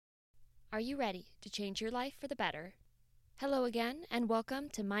Are you ready to change your life for the better? Hello again, and welcome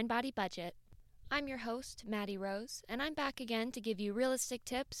to Mind Body Budget. I'm your host, Maddie Rose, and I'm back again to give you realistic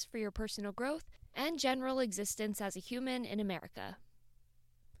tips for your personal growth and general existence as a human in America.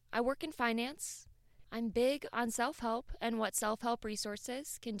 I work in finance. I'm big on self-help and what self-help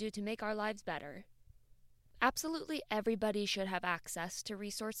resources can do to make our lives better. Absolutely everybody should have access to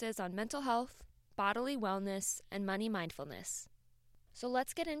resources on mental health, bodily wellness, and money mindfulness. So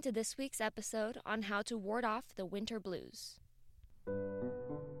let's get into this week's episode on how to ward off the winter blues.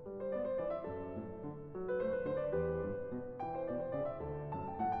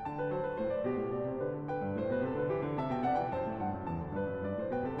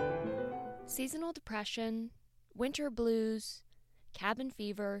 Seasonal depression, winter blues, cabin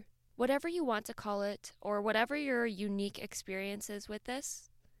fever, whatever you want to call it, or whatever your unique experience is with this,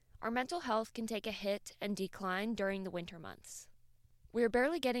 our mental health can take a hit and decline during the winter months. We're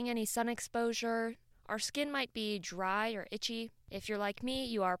barely getting any sun exposure, our skin might be dry or itchy. If you're like me,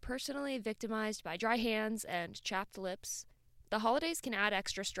 you are personally victimized by dry hands and chapped lips. The holidays can add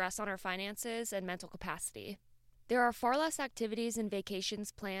extra stress on our finances and mental capacity. There are far less activities and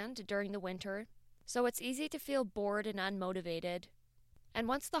vacations planned during the winter, so it's easy to feel bored and unmotivated. And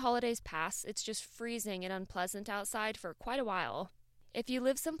once the holidays pass, it's just freezing and unpleasant outside for quite a while. If you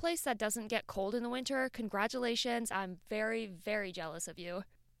live someplace that doesn't get cold in the winter, congratulations, I'm very, very jealous of you.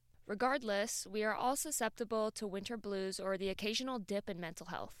 Regardless, we are all susceptible to winter blues or the occasional dip in mental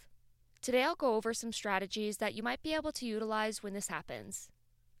health. Today I'll go over some strategies that you might be able to utilize when this happens.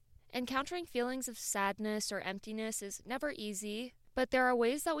 Encountering feelings of sadness or emptiness is never easy, but there are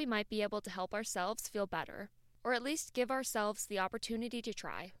ways that we might be able to help ourselves feel better, or at least give ourselves the opportunity to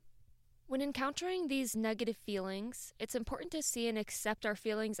try. When encountering these negative feelings, it's important to see and accept our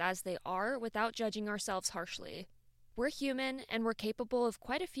feelings as they are without judging ourselves harshly. We're human and we're capable of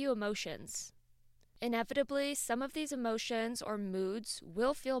quite a few emotions. Inevitably, some of these emotions or moods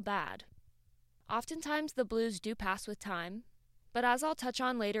will feel bad. Oftentimes, the blues do pass with time, but as I'll touch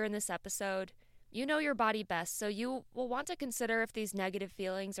on later in this episode, you know your body best, so you will want to consider if these negative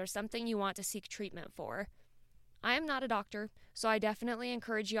feelings are something you want to seek treatment for. I am not a doctor, so I definitely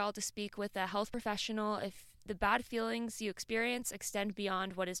encourage y'all to speak with a health professional if the bad feelings you experience extend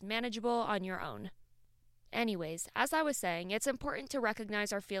beyond what is manageable on your own. Anyways, as I was saying, it's important to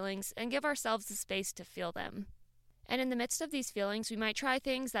recognize our feelings and give ourselves the space to feel them. And in the midst of these feelings, we might try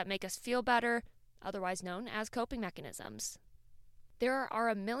things that make us feel better, otherwise known as coping mechanisms. There are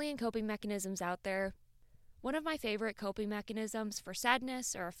a million coping mechanisms out there. One of my favorite coping mechanisms for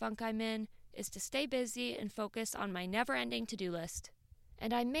sadness or a funk I'm in is to stay busy and focus on my never-ending to-do list.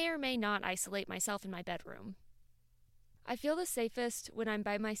 And I may or may not isolate myself in my bedroom. I feel the safest when I'm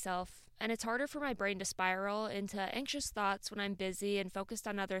by myself, and it's harder for my brain to spiral into anxious thoughts when I'm busy and focused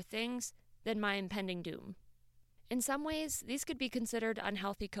on other things than my impending doom. In some ways, these could be considered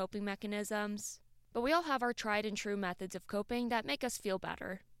unhealthy coping mechanisms, but we all have our tried and true methods of coping that make us feel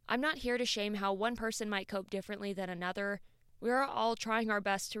better. I'm not here to shame how one person might cope differently than another. We are all trying our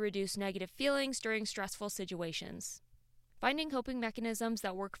best to reduce negative feelings during stressful situations. Finding coping mechanisms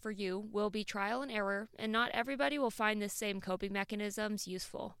that work for you will be trial and error, and not everybody will find the same coping mechanisms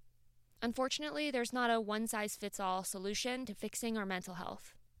useful. Unfortunately, there's not a one-size-fits-all solution to fixing our mental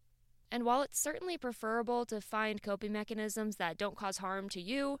health. And while it's certainly preferable to find coping mechanisms that don't cause harm to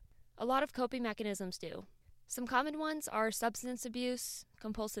you, a lot of coping mechanisms do. Some common ones are substance abuse,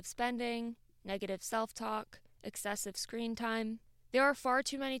 compulsive spending, negative self-talk, excessive screen time. There are far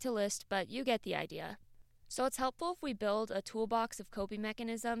too many to list, but you get the idea. So it's helpful if we build a toolbox of coping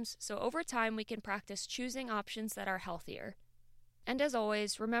mechanisms so over time we can practice choosing options that are healthier. And as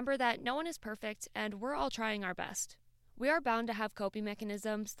always, remember that no one is perfect and we're all trying our best. We are bound to have coping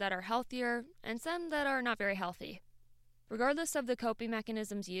mechanisms that are healthier and some that are not very healthy. Regardless of the coping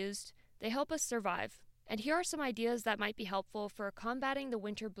mechanisms used, they help us survive. And here are some ideas that might be helpful for combating the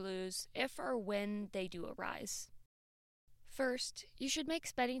winter blues if or when they do arise. First, you should make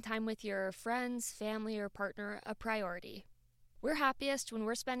spending time with your friends, family, or partner a priority. We're happiest when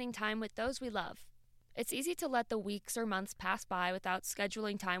we're spending time with those we love. It's easy to let the weeks or months pass by without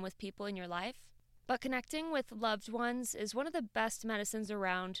scheduling time with people in your life, but connecting with loved ones is one of the best medicines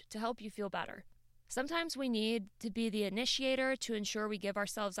around to help you feel better. Sometimes we need to be the initiator to ensure we give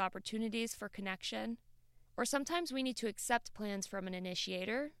ourselves opportunities for connection, or sometimes we need to accept plans from an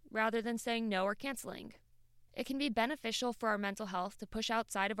initiator rather than saying no or canceling. It can be beneficial for our mental health to push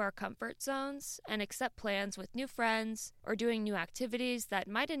outside of our comfort zones and accept plans with new friends or doing new activities that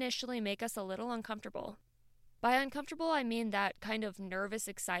might initially make us a little uncomfortable. By uncomfortable, I mean that kind of nervous,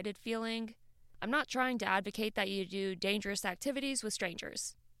 excited feeling. I'm not trying to advocate that you do dangerous activities with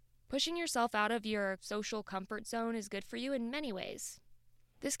strangers. Pushing yourself out of your social comfort zone is good for you in many ways.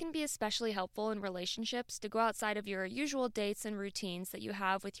 This can be especially helpful in relationships to go outside of your usual dates and routines that you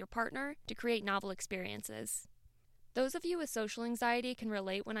have with your partner to create novel experiences. Those of you with social anxiety can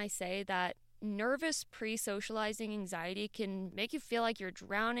relate when I say that nervous pre-socializing anxiety can make you feel like you're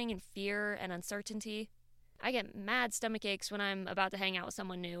drowning in fear and uncertainty. I get mad stomach aches when I'm about to hang out with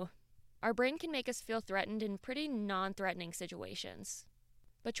someone new. Our brain can make us feel threatened in pretty non-threatening situations.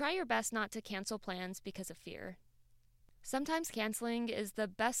 But try your best not to cancel plans because of fear. Sometimes canceling is the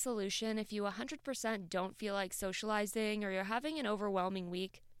best solution if you 100% don't feel like socializing or you're having an overwhelming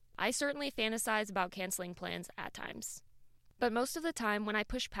week. I certainly fantasize about canceling plans at times. But most of the time, when I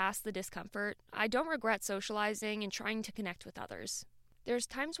push past the discomfort, I don't regret socializing and trying to connect with others. There's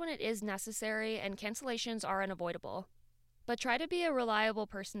times when it is necessary and cancellations are unavoidable. But try to be a reliable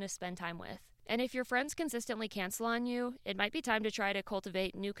person to spend time with. And if your friends consistently cancel on you, it might be time to try to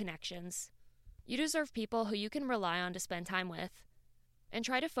cultivate new connections. You deserve people who you can rely on to spend time with. And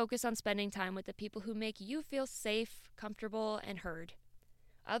try to focus on spending time with the people who make you feel safe, comfortable, and heard.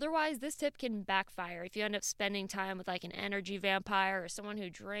 Otherwise, this tip can backfire if you end up spending time with like an energy vampire or someone who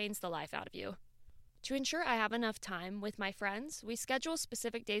drains the life out of you. To ensure I have enough time with my friends, we schedule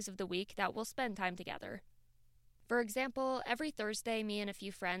specific days of the week that we'll spend time together. For example, every Thursday, me and a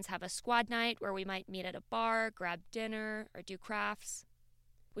few friends have a squad night where we might meet at a bar, grab dinner, or do crafts.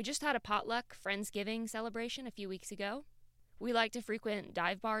 We just had a potluck Friendsgiving celebration a few weeks ago. We like to frequent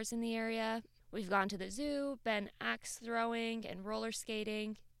dive bars in the area. We've gone to the zoo, been axe throwing, and roller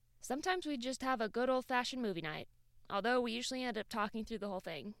skating. Sometimes we just have a good old-fashioned movie night, although we usually end up talking through the whole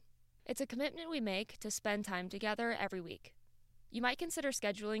thing. It's a commitment we make to spend time together every week. You might consider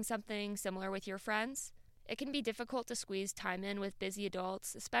scheduling something similar with your friends. It can be difficult to squeeze time in with busy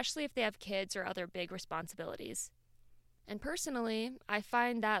adults, especially if they have kids or other big responsibilities. And personally, I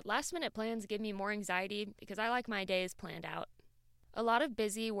find that last-minute plans give me more anxiety because I like my days planned out. A lot of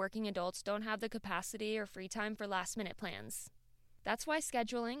busy working adults don't have the capacity or free time for last-minute plans. That's why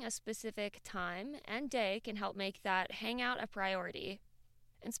scheduling a specific time and day can help make that hangout a priority.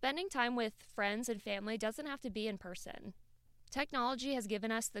 And spending time with friends and family doesn't have to be in person. Technology has given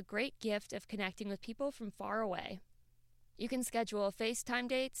us the great gift of connecting with people from far away. You can schedule FaceTime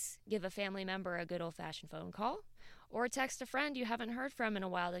dates, give a family member a good old-fashioned phone call, or text a friend you haven't heard from in a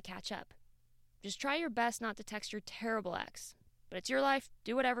while to catch up. Just try your best not to text your terrible ex. But it's your life,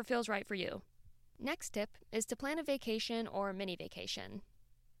 do whatever feels right for you. Next tip is to plan a vacation or mini vacation.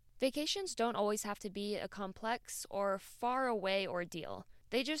 Vacations don't always have to be a complex or far away ordeal.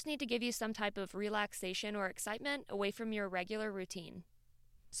 They just need to give you some type of relaxation or excitement away from your regular routine.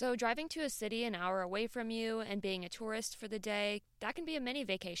 So driving to a city an hour away from you and being a tourist for the day, that can be a mini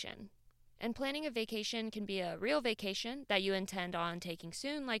vacation. And planning a vacation can be a real vacation that you intend on taking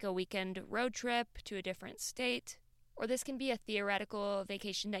soon, like a weekend road trip to a different state. Or this can be a theoretical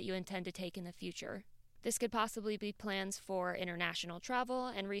vacation that you intend to take in the future. This could possibly be plans for international travel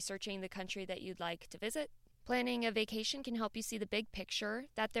and researching the country that you'd like to visit. Planning a vacation can help you see the big picture,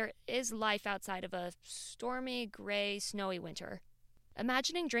 that there is life outside of a stormy, gray, snowy winter.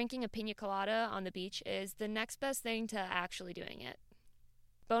 Imagining drinking a piña colada on the beach is the next best thing to actually doing it.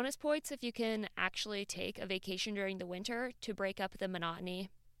 Bonus points if you can actually take a vacation during the winter to break up the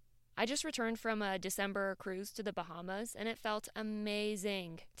monotony. I just returned from a December cruise to the Bahamas, and it felt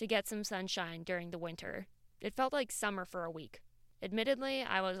amazing to get some sunshine during the winter. It felt like summer for a week. Admittedly,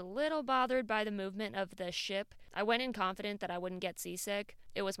 I was a little bothered by the movement of the ship. I went in confident that I wouldn't get seasick.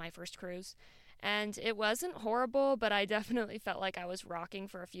 It was my first cruise. And it wasn't horrible, but I definitely felt like I was rocking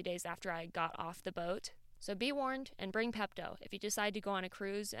for a few days after I got off the boat. So be warned and bring Pepto if you decide to go on a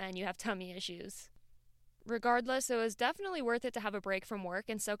cruise and you have tummy issues. Regardless, it was definitely worth it to have a break from work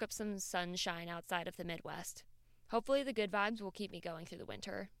and soak up some sunshine outside of the Midwest. Hopefully the good vibes will keep me going through the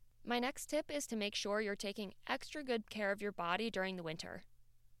winter. My next tip is to make sure you're taking extra good care of your body during the winter.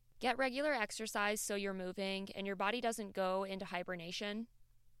 Get regular exercise so you're moving and your body doesn't go into hibernation.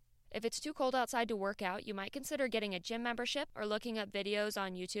 If it's too cold outside to work out, you might consider getting a gym membership or looking up videos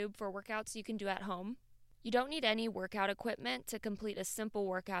on YouTube for workouts you can do at home. You don't need any workout equipment to complete a simple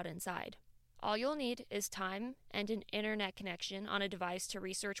workout inside. All you'll need is time and an internet connection on a device to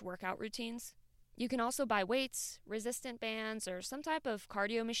research workout routines. You can also buy weights, resistant bands, or some type of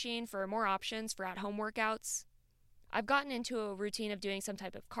cardio machine for more options for at-home workouts. I've gotten into a routine of doing some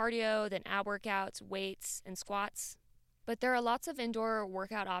type of cardio, then ab workouts, weights, and squats. But there are lots of indoor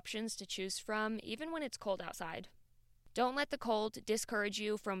workout options to choose from, even when it's cold outside. Don't let the cold discourage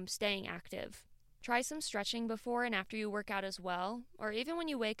you from staying active. Try some stretching before and after you work out as well, or even when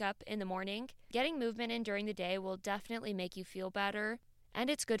you wake up in the morning. Getting movement in during the day will definitely make you feel better, and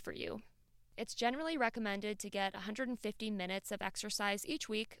it's good for you. It's generally recommended to get 150 minutes of exercise each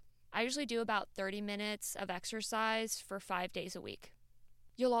week. I usually do about 30 minutes of exercise for 5 days a week.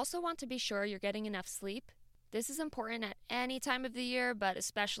 You'll also want to be sure you're getting enough sleep. This is important at any time of the year, but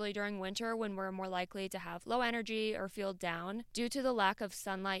especially during winter when we're more likely to have low energy or feel down due to the lack of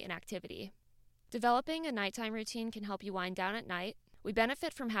sunlight and activity. Developing a nighttime routine can help you wind down at night. We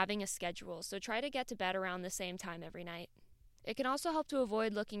benefit from having a schedule, so try to get to bed around the same time every night. It can also help to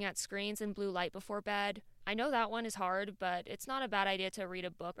avoid looking at screens and blue light before bed. I know that one is hard, but it's not a bad idea to read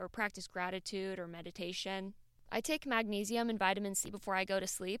a book or practice gratitude or meditation. I take magnesium and vitamin C before I go to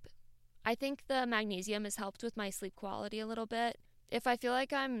sleep. I think the magnesium has helped with my sleep quality a little bit. If I feel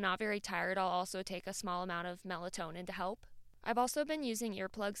like I'm not very tired, I'll also take a small amount of melatonin to help. I've also been using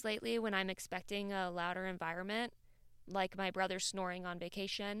earplugs lately when I'm expecting a louder environment, like my brother snoring on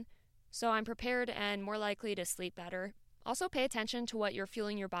vacation, so I'm prepared and more likely to sleep better. Also pay attention to what you're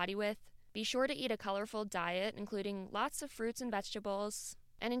fueling your body with. Be sure to eat a colorful diet, including lots of fruits and vegetables,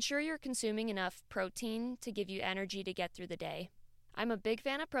 and ensure you're consuming enough protein to give you energy to get through the day. I'm a big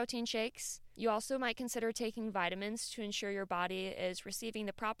fan of protein shakes. You also might consider taking vitamins to ensure your body is receiving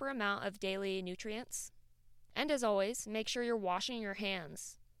the proper amount of daily nutrients. And as always, make sure you're washing your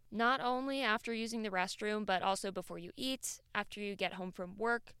hands, not only after using the restroom, but also before you eat, after you get home from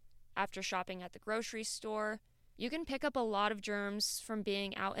work, after shopping at the grocery store. You can pick up a lot of germs from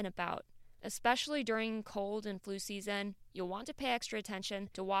being out and about. Especially during cold and flu season, you'll want to pay extra attention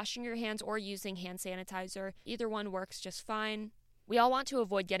to washing your hands or using hand sanitizer. Either one works just fine. We all want to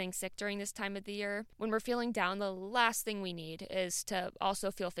avoid getting sick during this time of the year. When we're feeling down, the last thing we need is to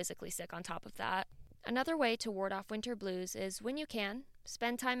also feel physically sick on top of that. Another way to ward off winter blues is, when you can,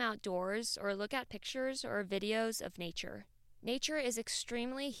 spend time outdoors or look at pictures or videos of nature. Nature is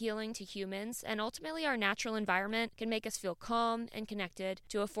extremely healing to humans, and ultimately our natural environment can make us feel calm and connected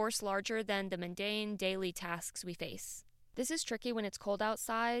to a force larger than the mundane daily tasks we face. This is tricky when it's cold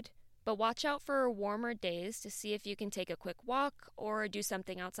outside, but watch out for warmer days to see if you can take a quick walk or do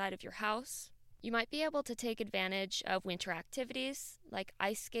something outside of your house. You might be able to take advantage of winter activities like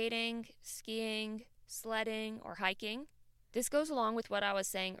ice skating, skiing, sledding, or hiking. This goes along with what I was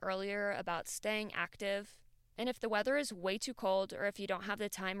saying earlier about staying active. And if the weather is way too cold, or if you don't have the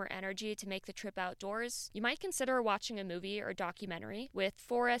time or energy to make the trip outdoors, you might consider watching a movie or documentary with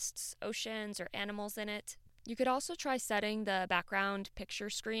forests, oceans, or animals in it. You could also try setting the background picture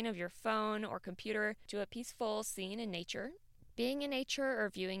screen of your phone or computer to a peaceful scene in nature. Being in nature or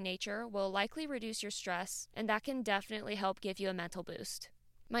viewing nature will likely reduce your stress, and that can definitely help give you a mental boost.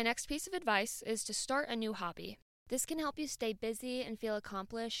 My next piece of advice is to start a new hobby. This can help you stay busy and feel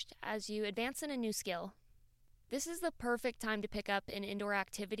accomplished as you advance in a new skill. This is the perfect time to pick up an indoor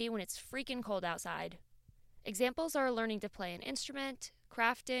activity when it's freaking cold outside. Examples are learning to play an instrument,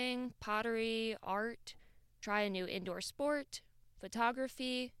 crafting, pottery, art, try a new indoor sport,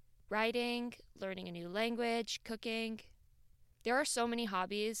 photography, writing, learning a new language, cooking. There are so many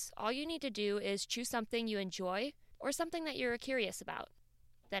hobbies. All you need to do is choose something you enjoy or something that you're curious about.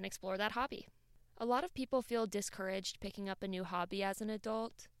 Then explore that hobby. A lot of people feel discouraged picking up a new hobby as an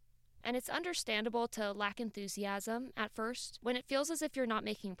adult. And it's understandable to lack enthusiasm at first when it feels as if you're not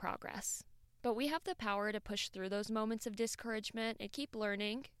making progress. But we have the power to push through those moments of discouragement and keep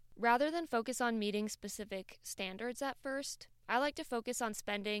learning. Rather than focus on meeting specific standards at first, I like to focus on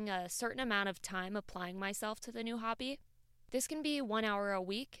spending a certain amount of time applying myself to the new hobby. This can be 1 hour a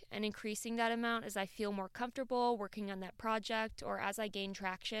week, and increasing that amount as I feel more comfortable working on that project or as I gain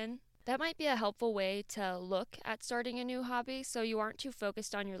traction. That might be a helpful way to look at starting a new hobby so you aren't too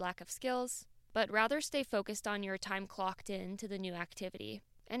focused on your lack of skills, but rather stay focused on your time clocked in to the new activity.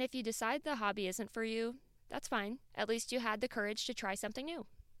 And if you decide the hobby isn't for you, that's fine. At least you had the courage to try something new.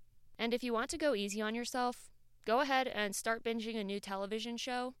 And if you want to go easy on yourself, go ahead and start binging a new television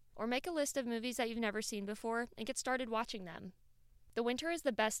show, or make a list of movies that you've never seen before and get started watching them. The winter is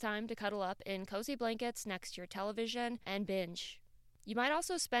the best time to cuddle up in cozy blankets next to your television and binge. You might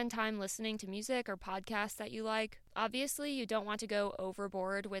also spend time listening to music or podcasts that you like. Obviously, you don't want to go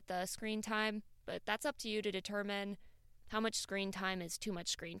overboard with the screen time, but that's up to you to determine how much screen time is too much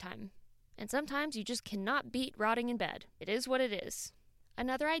screen time. And sometimes you just cannot beat rotting in bed. It is what it is.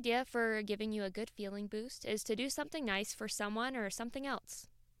 Another idea for giving you a good feeling boost is to do something nice for someone or something else.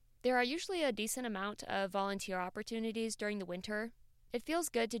 There are usually a decent amount of volunteer opportunities during the winter. It feels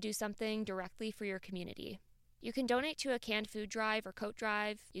good to do something directly for your community. You can donate to a canned food drive or coat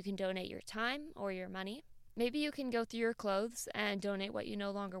drive. You can donate your time or your money. Maybe you can go through your clothes and donate what you no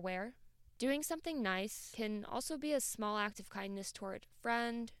longer wear. Doing something nice can also be a small act of kindness toward a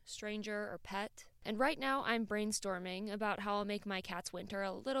friend, stranger, or pet. And right now, I'm brainstorming about how I'll make my cat's winter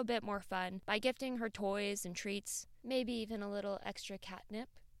a little bit more fun by gifting her toys and treats, maybe even a little extra catnip.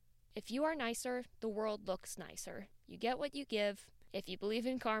 If you are nicer, the world looks nicer. You get what you give. If you believe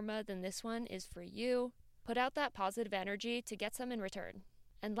in karma, then this one is for you. Put out that positive energy to get some in return.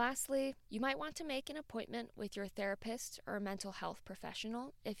 And lastly, you might want to make an appointment with your therapist or mental health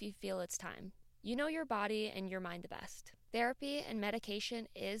professional if you feel it's time. You know your body and your mind the best. Therapy and medication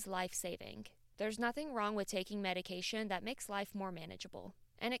is life-saving. There's nothing wrong with taking medication that makes life more manageable.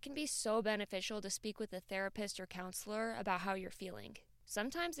 And it can be so beneficial to speak with a therapist or counselor about how you're feeling.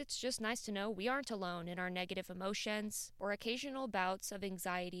 Sometimes it's just nice to know we aren't alone in our negative emotions or occasional bouts of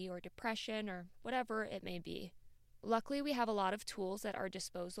anxiety or depression or whatever it may be. Luckily, we have a lot of tools at our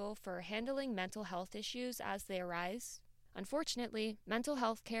disposal for handling mental health issues as they arise. Unfortunately, mental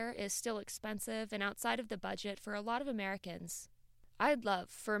health care is still expensive and outside of the budget for a lot of Americans. I'd love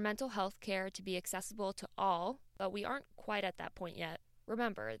for mental health care to be accessible to all, but we aren't quite at that point yet.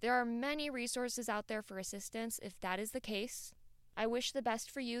 Remember, there are many resources out there for assistance if that is the case. I wish the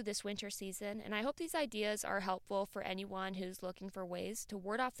best for you this winter season, and I hope these ideas are helpful for anyone who's looking for ways to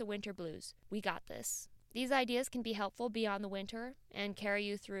ward off the winter blues. We got this. These ideas can be helpful beyond the winter and carry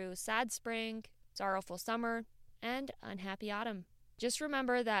you through sad spring, sorrowful summer, and unhappy autumn. Just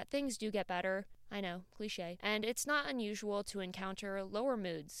remember that things do get better. I know, cliche. And it's not unusual to encounter lower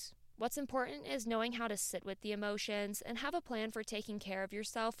moods. What's important is knowing how to sit with the emotions and have a plan for taking care of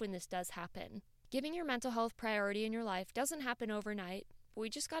yourself when this does happen. Giving your mental health priority in your life doesn't happen overnight, but we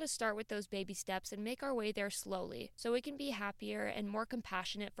just got to start with those baby steps and make our way there slowly so we can be happier and more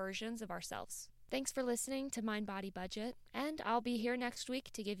compassionate versions of ourselves. Thanks for listening to Mind Body Budget, and I'll be here next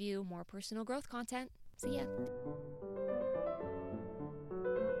week to give you more personal growth content. See ya!